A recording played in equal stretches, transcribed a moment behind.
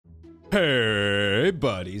Hey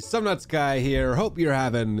buddies, SomeNutzGuy here. Hope you're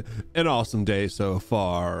having an awesome day so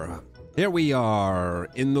far. Here we are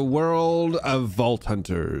in the world of Vault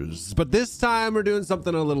Hunters, but this time we're doing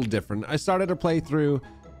something a little different. I started a playthrough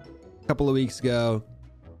a couple of weeks ago,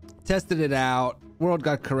 tested it out, world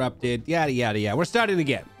got corrupted, yada yada yada. We're starting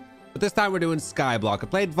again, but this time we're doing Skyblock. I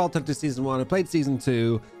played Vault Hunters Season 1, I played Season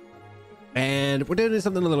 2, and we're doing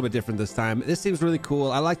something a little bit different this time. This seems really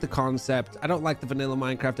cool. I like the concept. I don't like the vanilla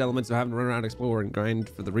Minecraft elements of having to run around, explore, and grind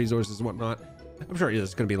for the resources and whatnot. I'm sure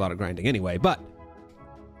there's going to be a lot of grinding anyway, but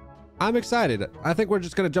I'm excited. I think we're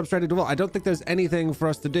just going to jump straight into a vault. I don't think there's anything for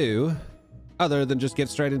us to do other than just get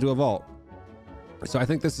straight into a vault. So I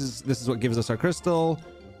think this is what gives us our crystal,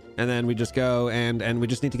 and then we just go and we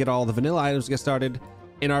just need to get all the vanilla items to get started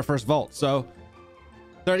in our first vault. So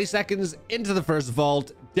 30 seconds into the first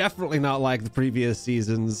vault. Definitely not like the previous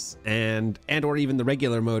seasons and or even the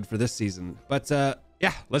regular mode for this season. But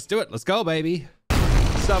yeah, let's do it. Let's go, baby.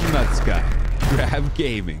 SomeNutzGuy. Grab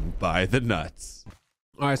gaming by the nuts.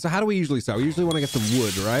 All right, so how do we usually start? We usually want to get some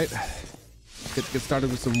wood, right? Get started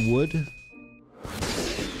with some wood.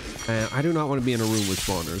 I do not want to be in a room with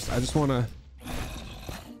spawners. I just want to...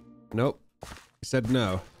 Nope. I said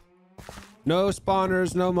no. No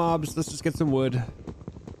spawners, no mobs. Let's just get some wood.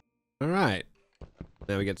 All right.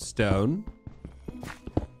 Now we get stone.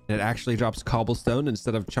 And it actually drops cobblestone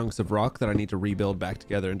instead of chunks of rock that I need to rebuild back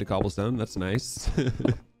together into cobblestone. That's nice.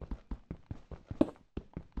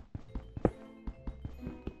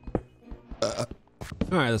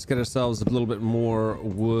 All right, let's get ourselves a little bit more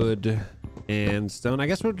wood and stone. I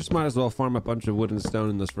guess we just might as well farm a bunch of wood and stone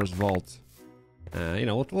in this first vault. You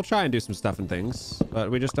know, we'll try and do some stuff and things,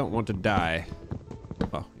 but we just don't want to die.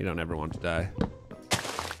 Well, you don't ever want to die,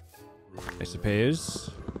 I suppose.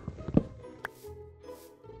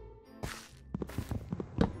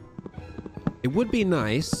 It would be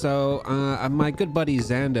nice. So my good buddy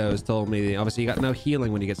Xando has told me, obviously you got no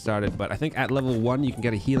healing when you get started, but I think at level 1 you can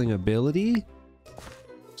get a healing ability.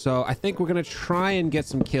 So I think we're gonna try and get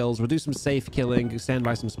some kills. We'll do some safe killing, stand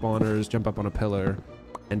by some spawners, jump up on a pillar,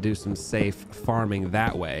 and do some safe farming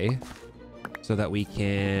that way, so that we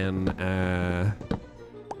can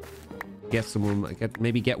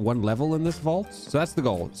maybe get one level in this vault. So that's the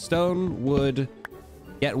goal. Stone, wood,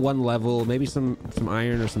 get one level, maybe some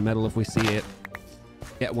iron or some metal if we see it.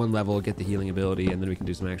 Get one level, get the healing ability, and then we can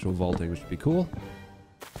do some actual vaulting, which would be cool.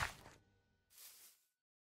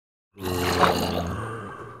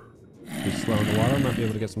 Be slow in the water, might be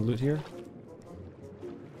able to get some loot here.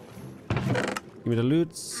 Give me the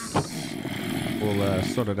loots. We'll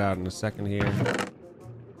sort it out in a second here.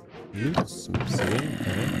 Loots, okay.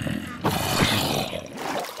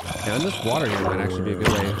 Yeah, and this water here might actually be a good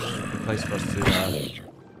place for us to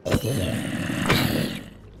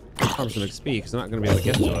farm some XP, because they're not going to be able to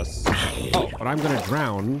get to us. Oh, but I'm going to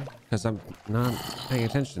drown because I'm not paying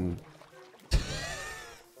attention.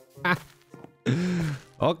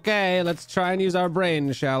 Okay, let's try and use our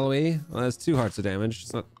brain, shall we? Well, that's 2 hearts of damage.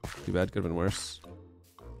 It's not too bad. Could have been worse.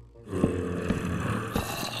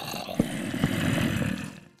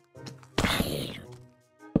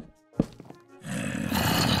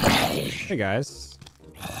 Hey guys,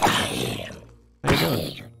 how you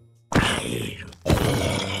doing?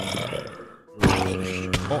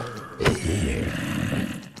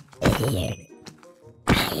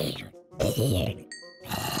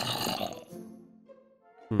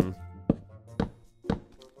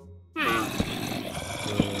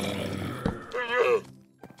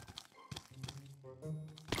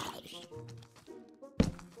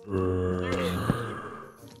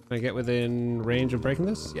 Can I get within range of breaking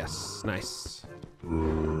this? Yes, nice.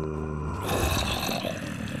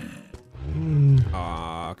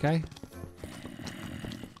 Okay.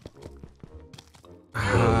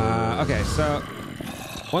 Okay, so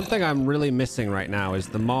one thing I'm really missing right now is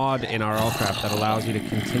the mod in our Allcraft that allows you to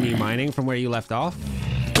continue mining from where you left off.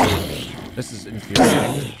 This is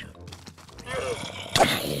infuriating.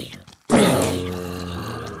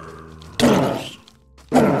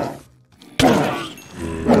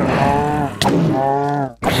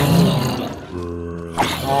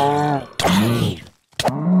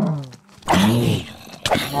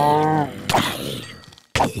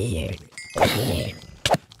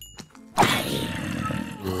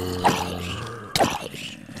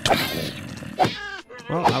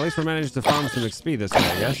 Well, at least we managed to farm some XP this way,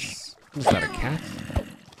 I guess. Is that a cat?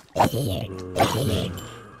 Will we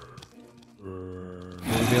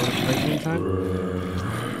be able to play game time?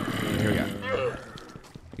 Here we go.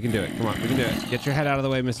 We can do it. Come on, we can do it. Get your head out of the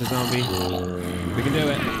way, Mr. Zombie. We can do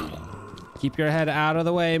it. Keep your head out of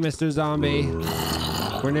the way, Mr. Zombie.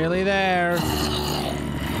 We're nearly there.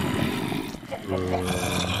 Let's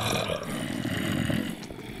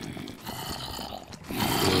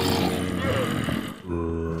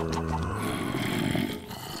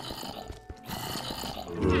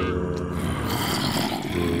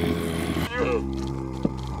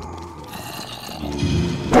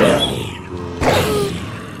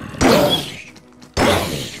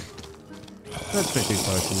make these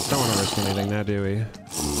potions. Don't want to risk anything now, do we?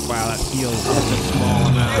 Wow, that heals such a small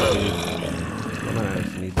amount, dude. I don't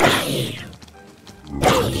actually need that.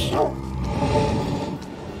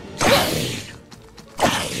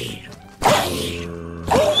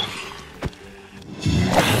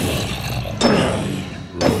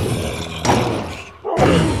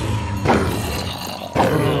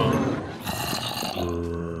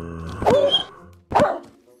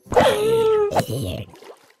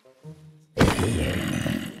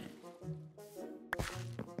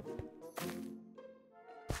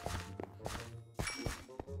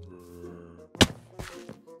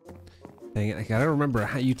 Dang it, I gotta remember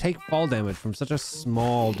how you take fall damage from such a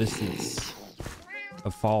small distance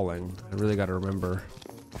of falling. I really gotta remember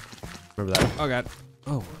that. Oh god.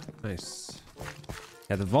 Oh, nice.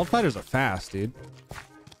 Yeah, the vault fighters are fast, dude.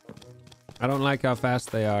 I don't like how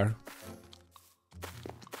fast they are.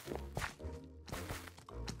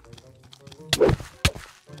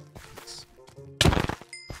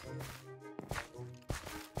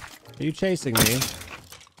 Are you chasing me?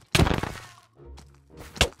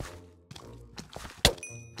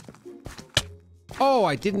 Oh,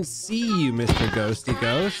 I didn't see you, Mr. Ghosty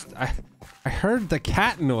Ghost. I heard the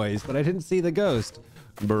cat noise, but I didn't see the ghost.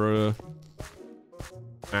 Bruh.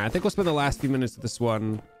 I think we'll spend the last few minutes of this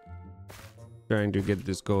one trying to get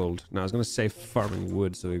this gold. Now, I was going to say farming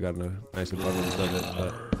wood, so we got a nice abundance of it,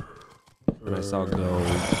 but when I saw gold,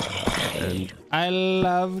 and I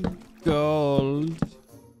love gold.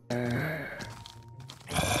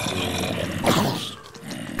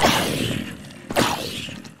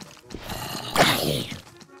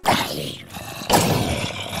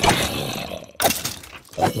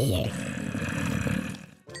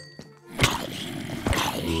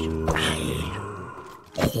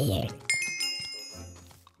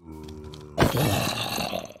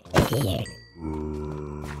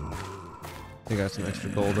 I got some extra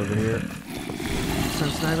gold over here. Try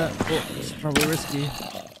to snag that. Oh, it's probably risky.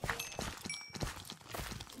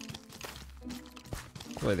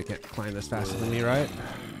 Boy, they can't climb this faster than me, right?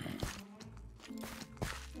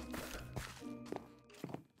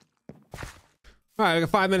 All right, we got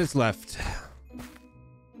 5 minutes left.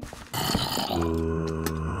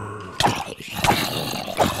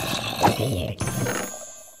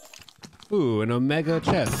 Ooh, an omega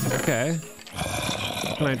chest. Okay.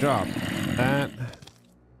 What can I drop? That.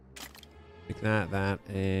 Take that,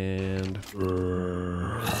 and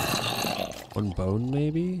one bone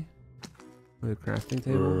maybe? With a crafting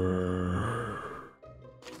table.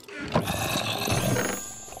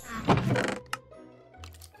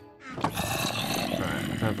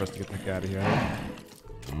 Alright, time for us to get the heck out of here.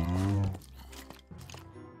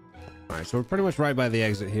 Alright, so we're pretty much right by the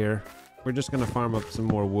exit here. We're just gonna farm up some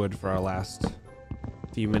more wood for our last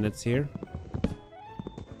few minutes here.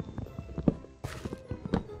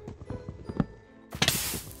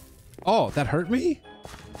 Oh, that hurt me?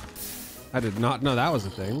 I did not know that was a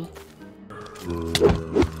thing.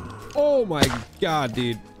 Oh my god,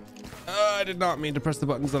 dude. I did not mean to press the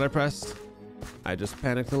buttons that I pressed. I just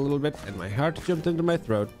panicked a little bit and my heart jumped into my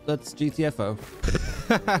throat. That's GTFO.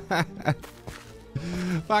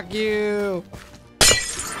 Fuck you.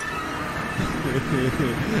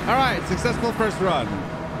 All right, successful first run.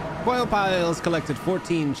 Coil piles collected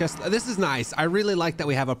 14 chests. This is nice. I really like that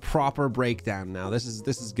we have a proper breakdown now. This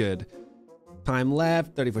is good. Time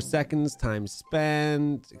left 34 seconds. Time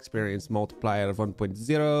spent. Experience multiplier of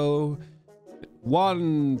 1.0.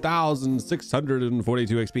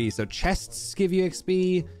 1,642 XP. So chests give you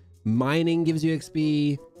XP. Mining gives you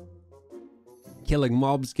XP. Killing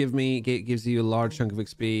mobs gives you a large chunk of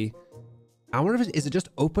XP. I wonder if is it just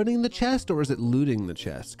opening the chest or is it looting the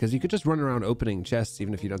chest? Because you could just run around opening chests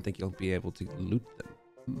even if you don't think you'll be able to loot them.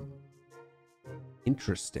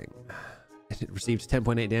 Interesting. It received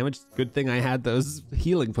 10.8 damage. Good thing I had those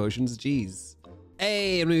healing potions. Jeez.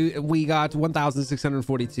 Hey, and we got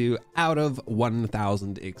 1,642 out of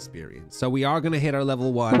 1,000 experience. So we are going to hit our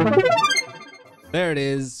level 1. There it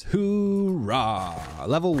is. Hoorah.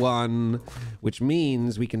 Level 1, which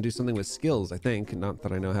means we can do something with skills, I think. Not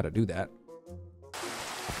that I know how to do that.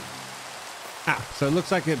 Ah, so it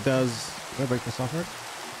looks like it does. Did I break this off right?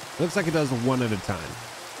 Looks like it does one at a time,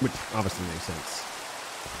 which obviously makes sense.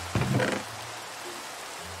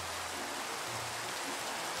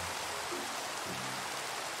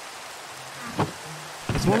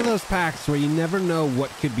 It's one of those packs where you never know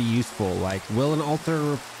what could be useful. Like, will an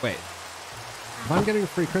altar... Wait. If I'm getting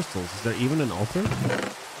free crystals, is there even an altar?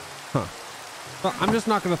 Huh. Well, I'm just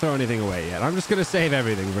not going to throw anything away yet. I'm just going to save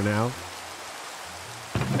everything for now.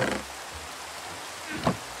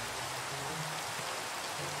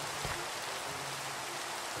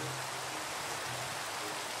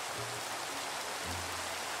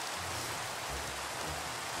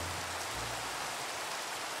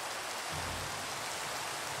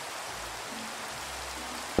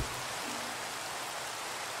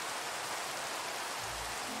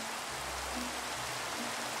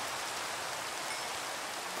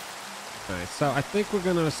 Nice. So I think we're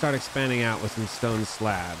gonna start expanding out with some stone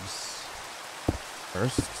slabs.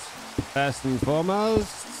 First and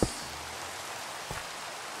foremost.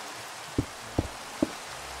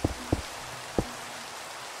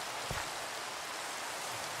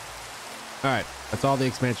 All right, that's all the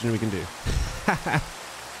expansion we can do.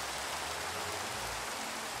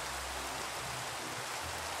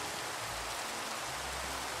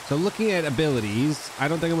 So looking at abilities, I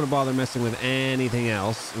don't think I'm gonna bother messing with anything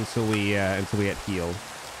else until we get healed.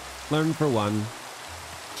 Learn for one.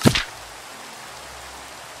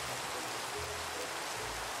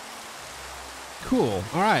 Cool.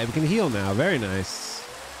 All right, we can heal now. Very nice.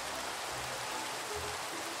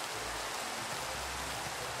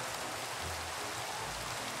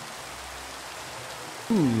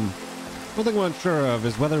 One thing I'm not sure of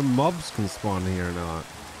is whether mobs can spawn here or not.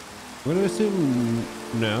 I'm gonna assume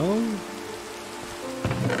no.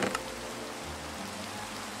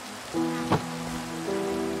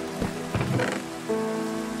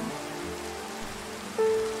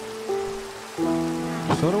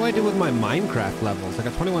 So what do I do with my Minecraft levels? I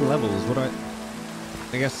got 21 levels. What do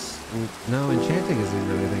I guess no, enchanting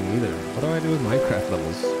isn't anything either. What do I do with Minecraft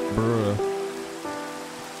levels? Bruh.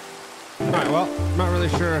 Alright, well, I'm not really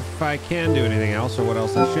sure if I can do anything else or what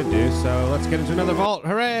else I should do, so let's get into another vault.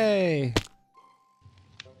 Hooray!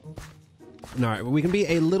 Alright, well, we can be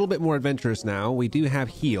a little bit more adventurous now. We do have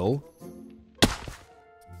heal.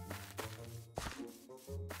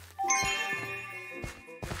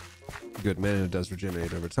 Good, mana does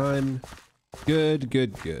regenerate over time. Good,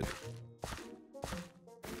 good, good.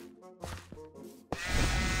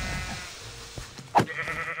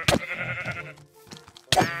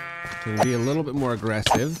 Can be a little bit more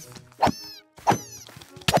aggressive.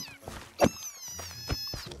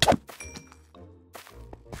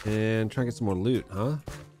 And try and get some more loot, huh?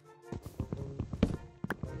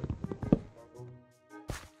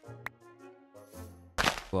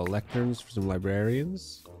 Well, lecterns for some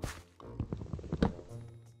librarians.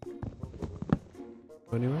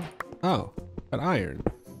 Anyway. Oh, got iron.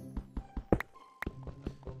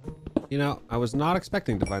 You know, I was not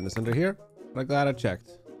expecting to find this under here, but I'm glad I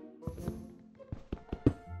checked.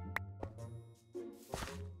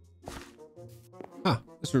 Ah,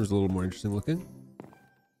 this room's a little more interesting looking.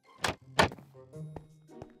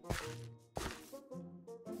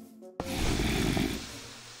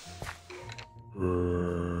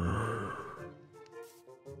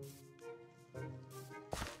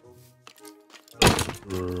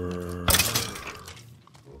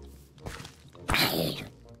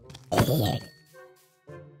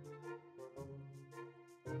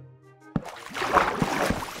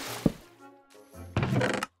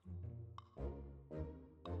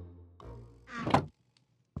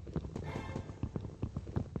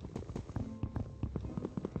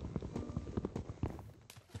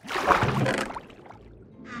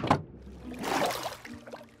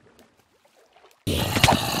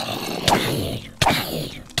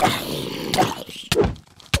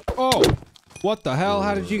 Oh, what the hell?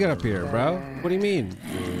 How did you get up here, bro? What do you mean?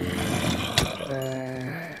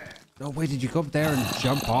 No, wait, did you go up there and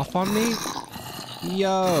jump off on me?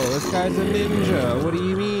 Yo, this guy's a ninja. What do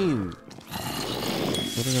you mean?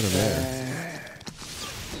 What do I got over there?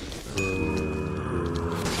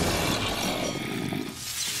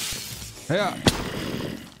 Yeah.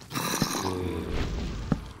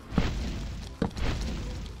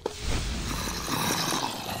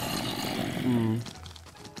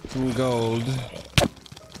 Some gold.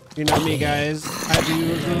 You know me, guys. I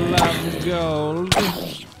do love gold.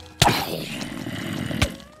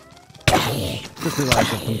 Just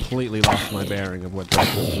realized I've completely lost my bearing of what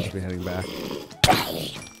direction I'm supposed to be heading back.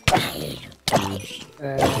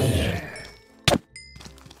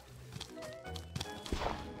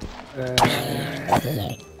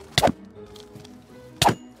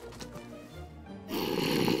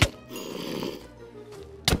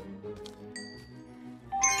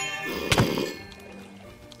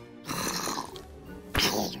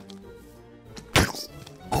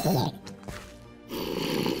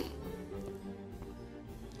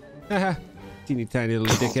 Haha. Teeny tiny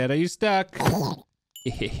little dickhead. Are you stuck? No.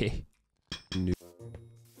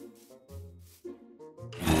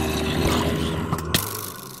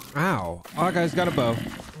 Ow. Our guy's got a bow.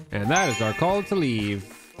 And that is our call to leave.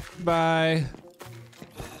 Bye.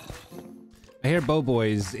 I hear bow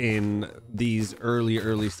boys in these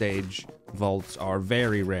early stage vaults are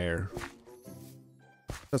very rare.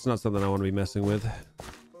 That's not something I want to be messing with.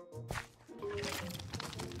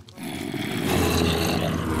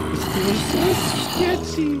 This feels so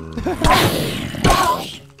sketchy.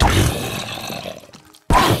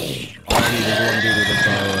 All I need is one dude with a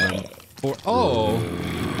bow and I'm for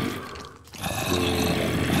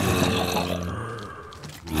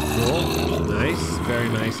Cool. Nice. Very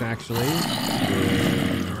nice, actually.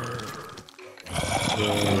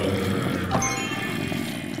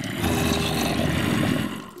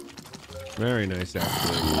 Very nice,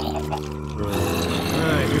 actually.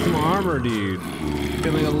 Alright, get some armor, dude.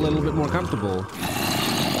 Feeling a little bit more comfortable.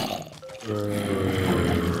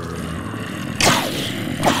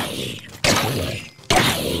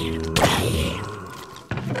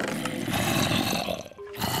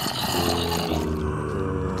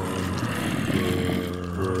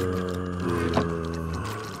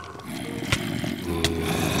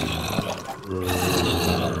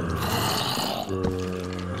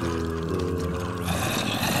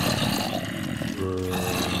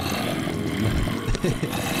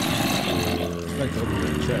 Like to open the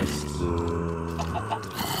chest.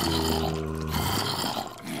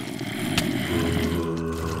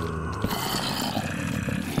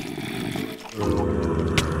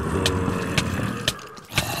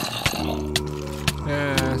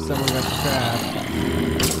 Ah, someone got the trap.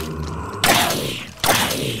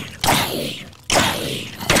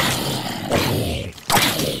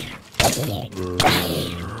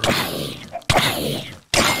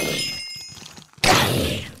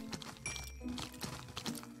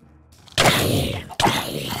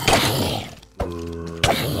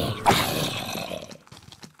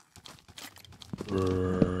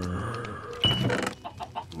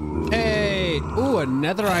 Hey! Ooh, a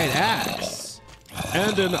netherite axe!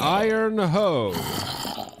 And an iron hoe!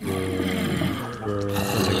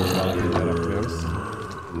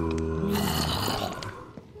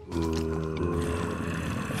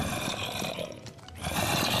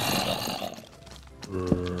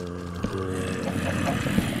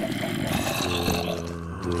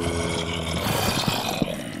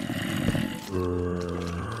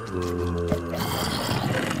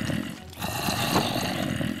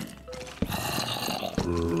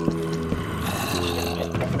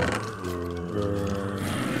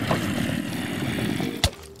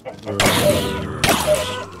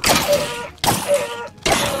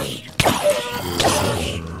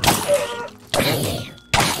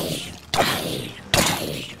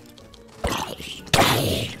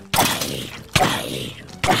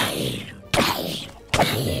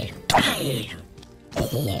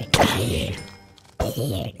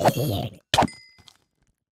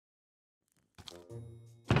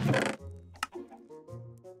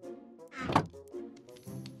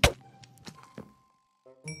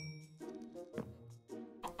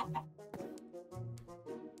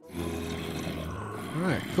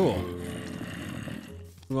 Alright, cool.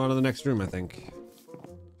 Move on to the next room, I think.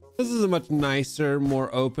 This is a much nicer, more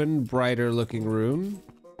open, brighter looking room.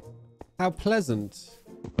 How pleasant.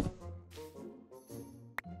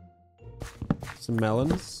 Some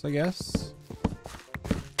melons, I guess.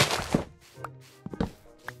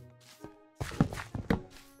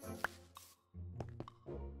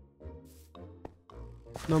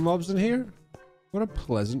 No mobs in here? What a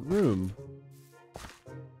pleasant room.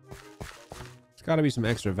 There's got to be some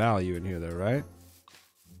extra value in here though, right?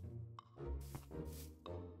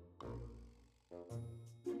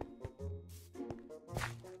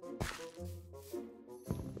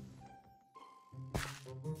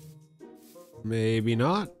 Maybe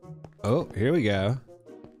not. Oh, here we go.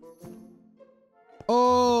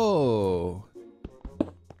 Oh!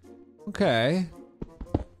 Okay.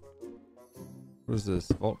 What is this?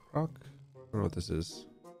 Vault rock? I don't know what this is.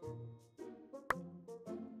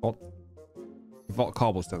 Vault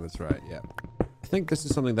cobblestone, that's right, yeah. I think this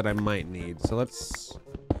is something that I might need, so let's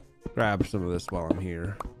grab some of this while I'm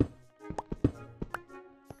here.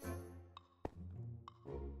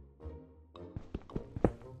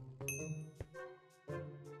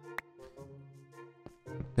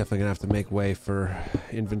 Definitely gonna have to make way for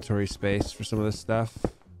inventory space for some of this stuff.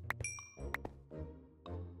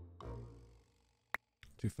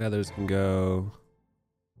 2 feathers can go.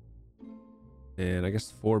 And I guess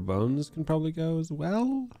 4 bones can probably go as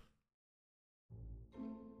well.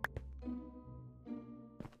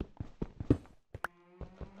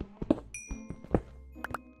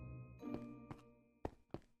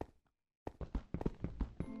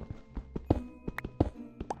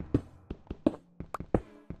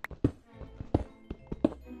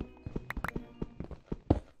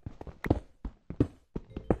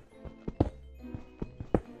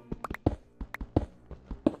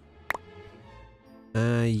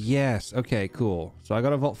 Yes. Okay, cool. So I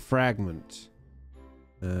got a vault fragment.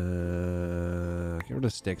 Get rid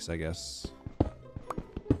of sticks, I guess.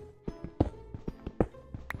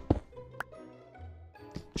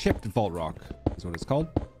 Chipped vault rock is what it's called.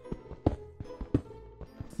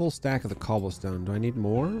 Full stack of the cobblestone. Do I need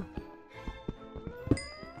more?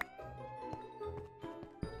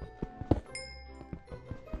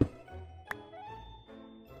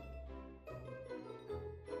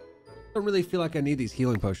 I don't really feel like I need these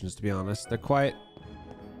healing potions, to be honest. They're quite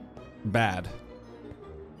bad.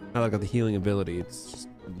 Now that I've got the healing ability, it's just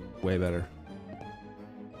way better.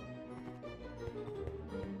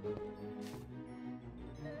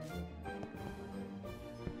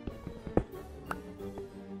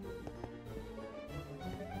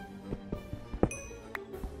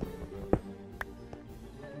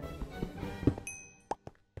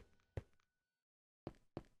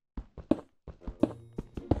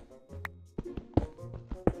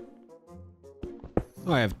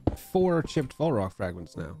 Oh, I have 4 chipped vault rock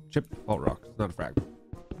fragments now. Chipped vault rock, it's not a fragment.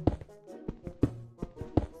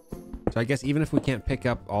 So I guess even if we can't pick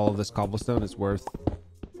up all of this cobblestone, it's worth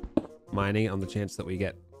mining on the chance that we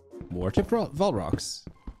get more chipped vault rocks.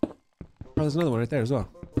 Oh, there's another one right there as well.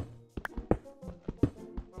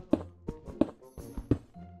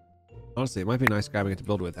 Honestly, it might be nice grabbing it to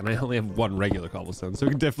build with, and I only have 1 regular cobblestone, so we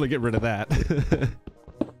can definitely get rid of that.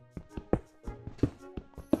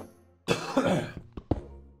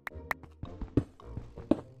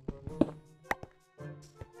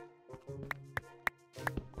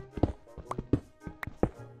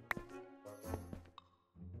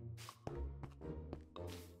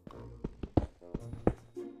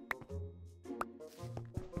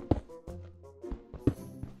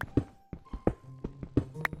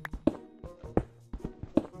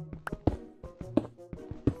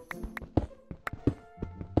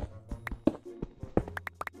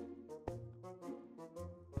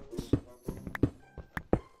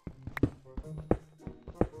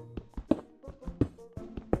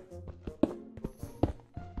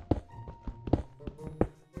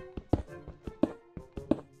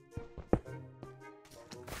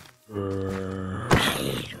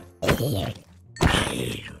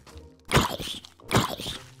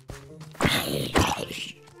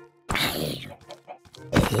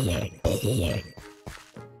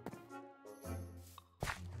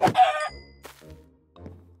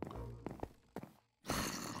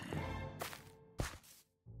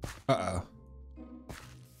 Uh-oh.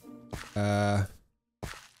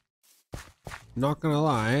 Not gonna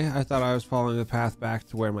lie, I thought I was following the path back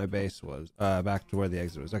to where my base was. Back to where the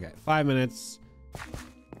exit was. Okay, 5 minutes.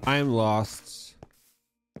 I am lost.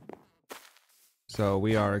 So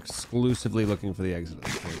we are exclusively looking for the exit at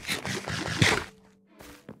this point.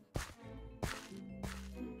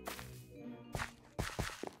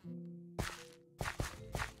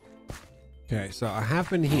 Okay, so I have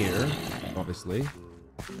been here, obviously.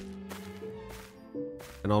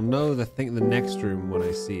 And I'll know the next room when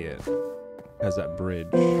I see it. Has that bridge.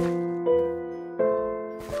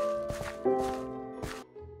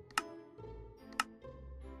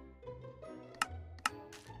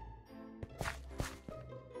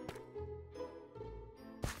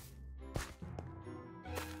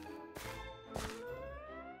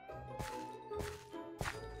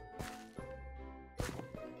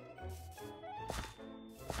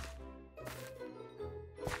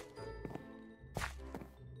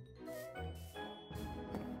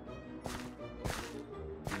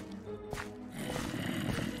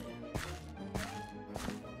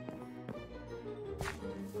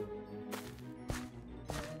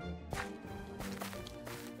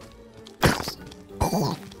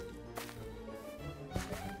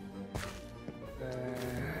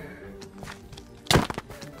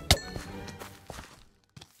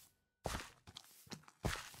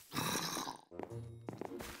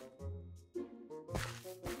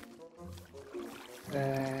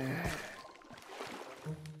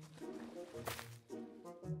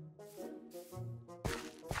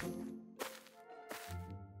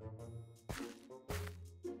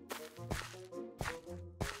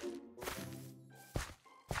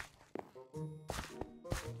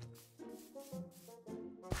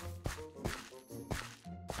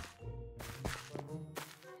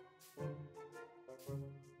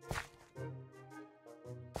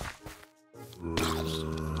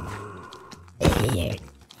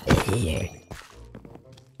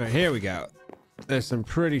 Alright, here we go. This I'm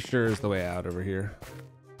pretty sure is the way out over here.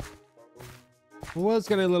 Was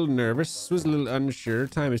getting a little nervous, was a little unsure.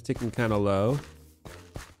 Time is ticking kind of low.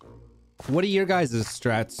 What are your guys'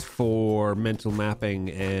 strats for mental mapping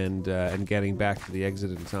and getting back to the exit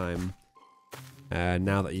in time?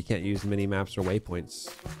 now that you can't use mini maps or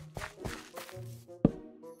waypoints.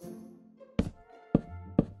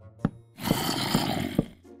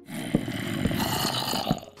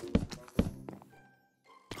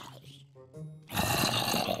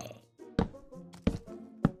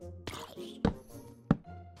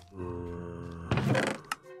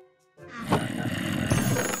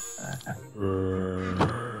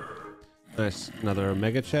 Nice, another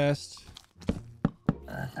mega chest.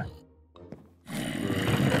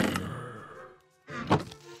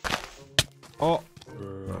 Oh,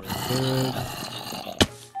 not good.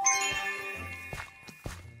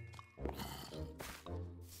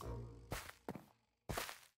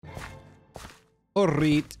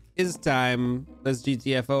 Alright, it's time. Let's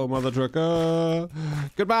GTFO, mother trucker.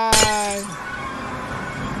 Goodbye.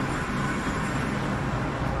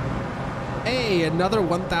 Hey, another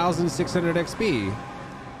 1,600 XP.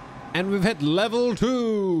 And we've hit level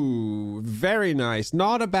 2. Very nice.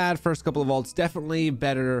 Not a bad first couple of vaults. Definitely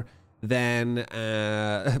better than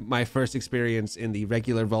my first experience in the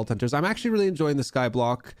regular Vault Hunters. I'm actually really enjoying the sky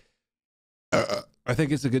block. I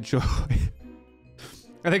think it's a good choice.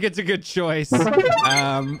 I think it's a good choice.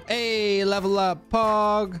 Hey, level up,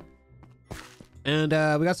 Pog. And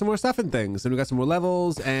we got some more stuff and things. And we got some more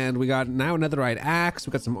levels. And we got now a netherite axe.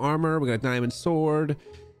 We got some armor. We got a diamond sword.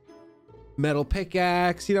 Metal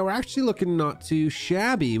pickaxe. You know, we're actually looking not too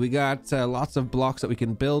shabby. We got lots of blocks that we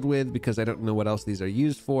can build with because I don't know what else these are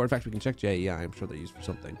used for. In fact, we can check JEI. I'm sure they're used for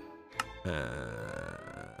something.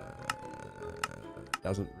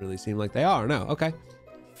 Doesn't really seem like they are. No. Okay.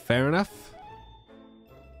 Fair enough.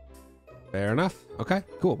 Fair enough. Okay,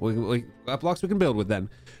 cool. We got blocks we can build with then.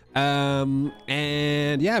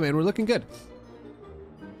 And yeah, man, we're looking good.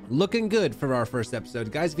 Looking good for our first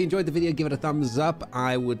episode. Guys, if you enjoyed the video, give it a thumbs up.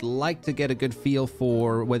 I would like to get a good feel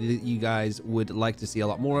for whether you guys would like to see a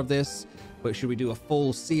lot more of this. But should we do a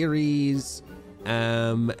full series?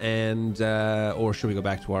 Or should we go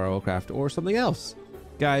back to our oilcraft or something else?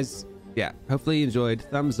 Guys, yeah, hopefully you enjoyed.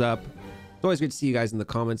 Thumbs up. It's always good to see you guys in the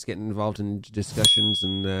comments getting involved in discussions.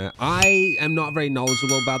 And I am not very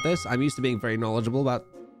knowledgeable about this. I'm used to being very knowledgeable about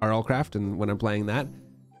RLcraft and when I'm playing that.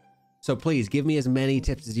 So please give me as many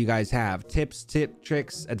tips as you guys have. Tips,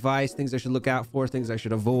 tricks, advice, things I should look out for, things I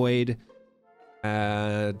should avoid.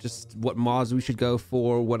 Just what mods we should go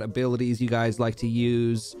for, what abilities you guys like to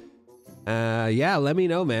use. Yeah, let me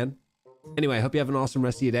know, man. Anyway, I hope you have an awesome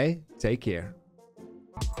rest of your day. Take care.